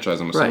the franchise.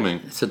 I'm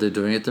assuming. Right. So they're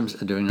doing it.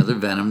 Doing another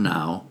Venom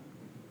now.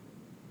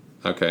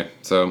 Okay,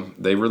 so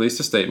they released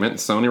a statement.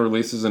 Sony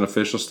releases an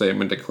official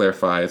statement to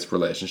clarify its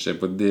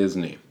relationship with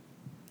Disney.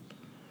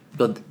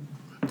 But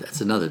that's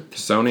another.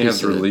 Sony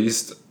has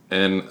released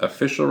an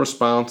official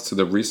response to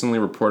the recently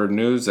reported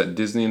news that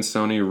Disney and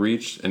Sony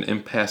reached an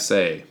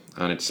impasse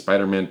on its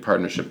Spider-Man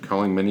partnership,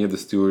 calling many of the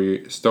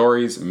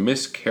stories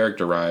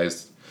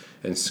mischaracterized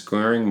and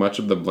squaring much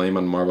of the blame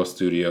on Marvel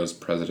Studios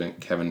president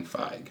Kevin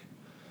Feige.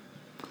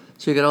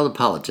 So you got all the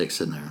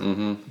politics in there.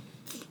 Mm-hmm.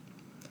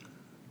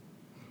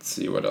 Let's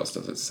see, what else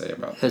does it say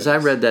about this? As I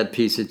read that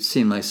piece, it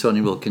seemed like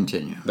Sony will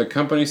continue. The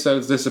company said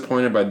it's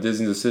disappointed by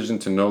Disney's decision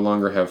to no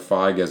longer have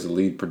Feige as the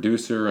lead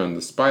producer on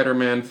the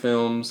Spider-Man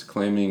films,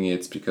 claiming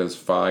it's because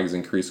Feige's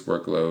increased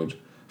workload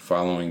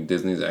following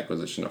Disney's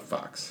acquisition of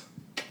Fox.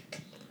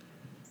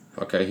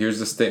 Okay, here's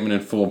the statement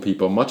in full,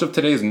 people. Much of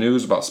today's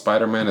news about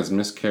Spider-Man has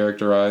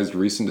mischaracterized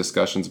recent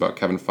discussions about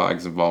Kevin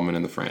Feige's involvement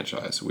in the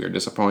franchise. We are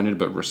disappointed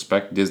but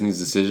respect Disney's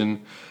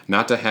decision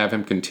not to have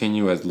him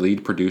continue as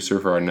lead producer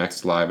for our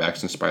next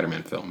live-action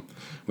Spider-Man film.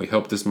 We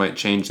hope this might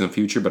change in the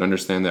future, but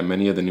understand that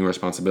many of the new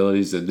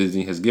responsibilities that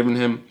Disney has given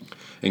him,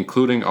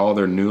 including all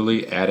their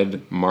newly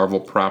added Marvel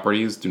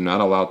properties, do not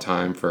allow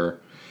time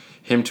for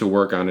him to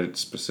work on it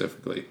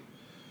specifically.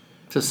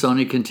 So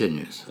Sony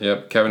continues.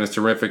 Yep, Kevin is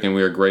terrific, and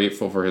we are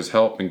grateful for his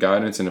help and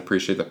guidance and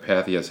appreciate the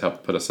path he has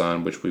helped put us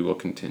on, which we will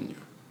continue.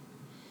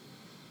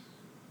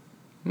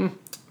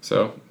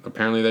 So,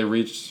 apparently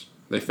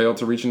they failed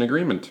to reach an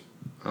agreement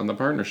on the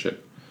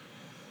partnership.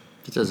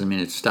 It doesn't mean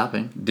it's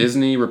stopping.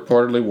 Disney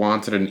reportedly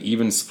wanted an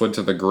even split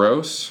to the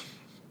gross,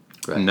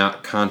 Right.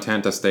 not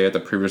content to stay at the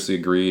previously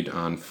agreed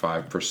on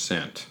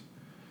 5%.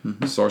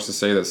 Mm-hmm. Sources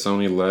say that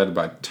Sony, led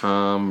by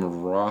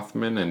Tom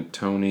Rothman and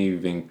Tony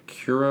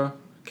Vincura,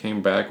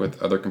 came back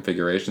with other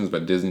configurations,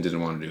 but Disney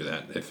didn't want to do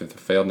that. If the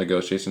failed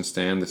negotiations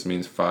stand, this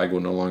means Feige will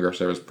no longer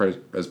serve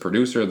as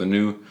producer of the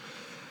new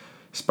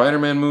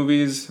Spider-Man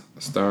movies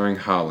starring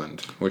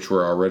Holland, which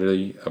were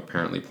already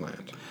apparently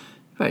planned.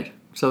 Right.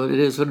 So it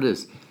is what it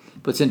is.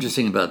 What's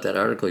interesting about that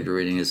article you're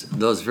reading is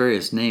those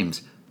various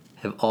names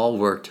have all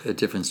worked at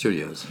different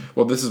studios.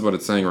 Well, this is what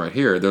it's saying right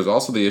here. There's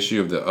also the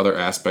issue of the other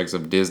aspects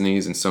of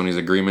Disney's and Sony's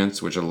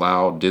agreements, which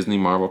allow Disney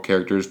Marvel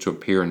characters to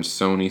appear in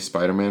Sony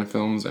Spider-Man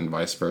films and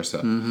vice versa.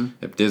 Mm-hmm.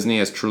 If Disney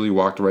has truly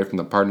walked away from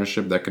the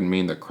partnership, that could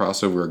mean the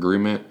crossover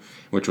agreement,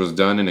 which was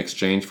done in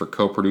exchange for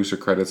co-producer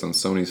credits on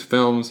Sony's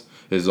films,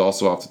 is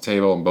also off the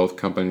table, and both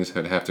companies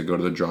would have to go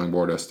to the drawing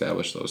board to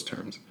establish those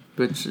terms.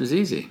 Which is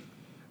easy.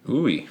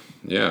 Ooh,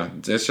 yeah.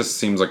 This just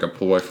seems like a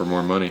ploy for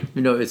more money.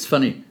 You know, it's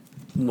funny.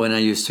 When I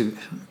used to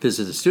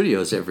visit the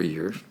studios every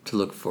year to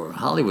look for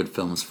Hollywood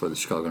films for the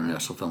Chicago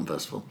International Film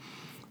Festival,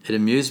 it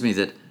amused me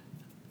that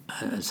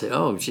I'd say,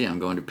 oh, gee, I'm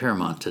going to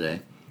Paramount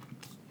today.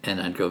 And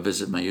I'd go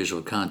visit my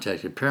usual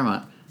contact at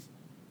Paramount,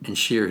 and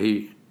she or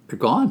he are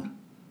gone.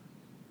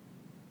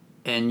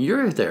 And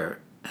you're there.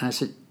 And I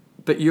said,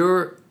 but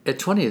you're at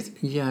 20th.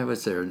 Yeah, I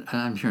was there, and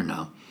I'm here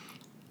now.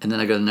 And then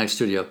I go to the next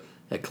studio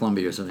at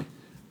Columbia or something.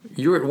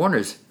 You're at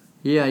Warner's.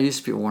 Yeah, I used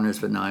to be at Warner's,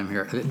 but now I'm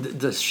here.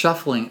 The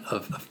shuffling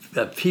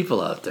of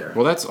people out there.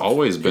 Well, that's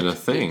always been a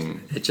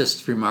thing. It's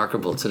just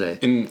remarkable today.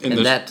 In and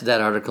the- that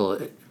article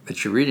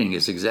that you're reading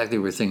is exactly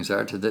where things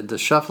are. The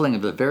shuffling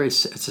of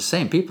it's the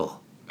same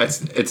people.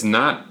 It's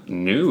not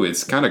new.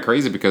 It's kind of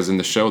crazy because in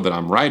the show that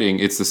I'm writing,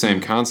 it's the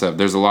same concept.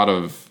 There's a lot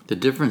of... The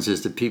difference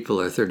is that people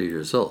are 30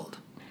 years old.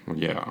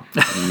 Yeah.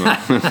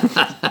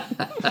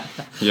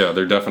 Yeah,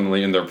 they're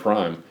definitely in their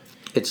prime.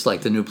 It's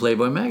like the new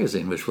Playboy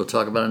magazine, which we'll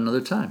talk about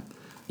another time.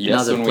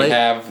 Yes, now,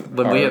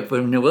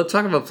 we'll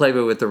talk about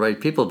Playboy with the right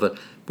people, but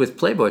with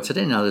Playboy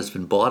today now that's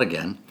been bought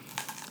again,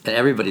 and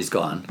everybody's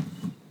gone,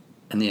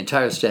 and the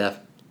entire staff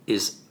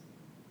is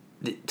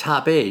the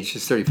top age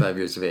is 35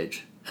 years of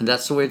age, and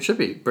that's the way it should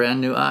be.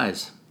 Brand new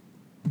eyes.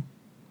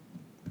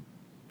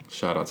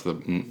 Shout out to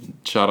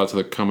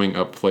the coming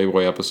up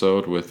Playboy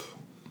episode with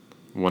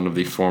one of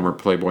the former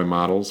Playboy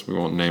models. We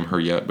won't name her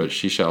yet, but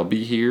she shall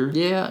be here.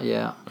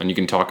 Yeah. And you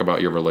can talk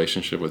about your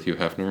relationship with Hugh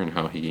Hefner and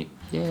how he...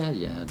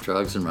 Yeah.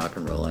 Drugs and rock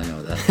and roll. I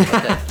know that.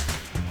 Okay.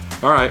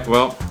 All right.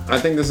 Well, I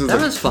think this is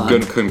a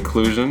good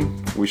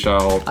conclusion. We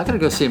shall... I gotta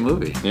go see a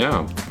movie.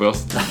 Yeah. We'll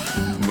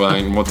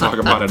talk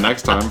about it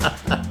next time.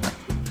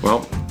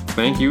 Well,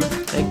 thank you.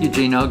 Thank you,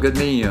 Gino. Good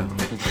meeting you.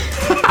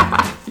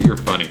 You're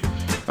funny.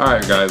 All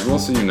right, guys. We'll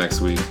see you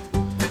next week.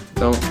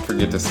 Don't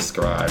forget to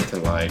subscribe, to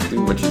like,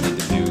 do what you need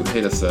to do.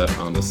 Hit us up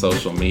on the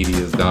social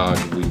medias, dog.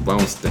 We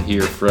want to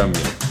hear from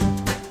you.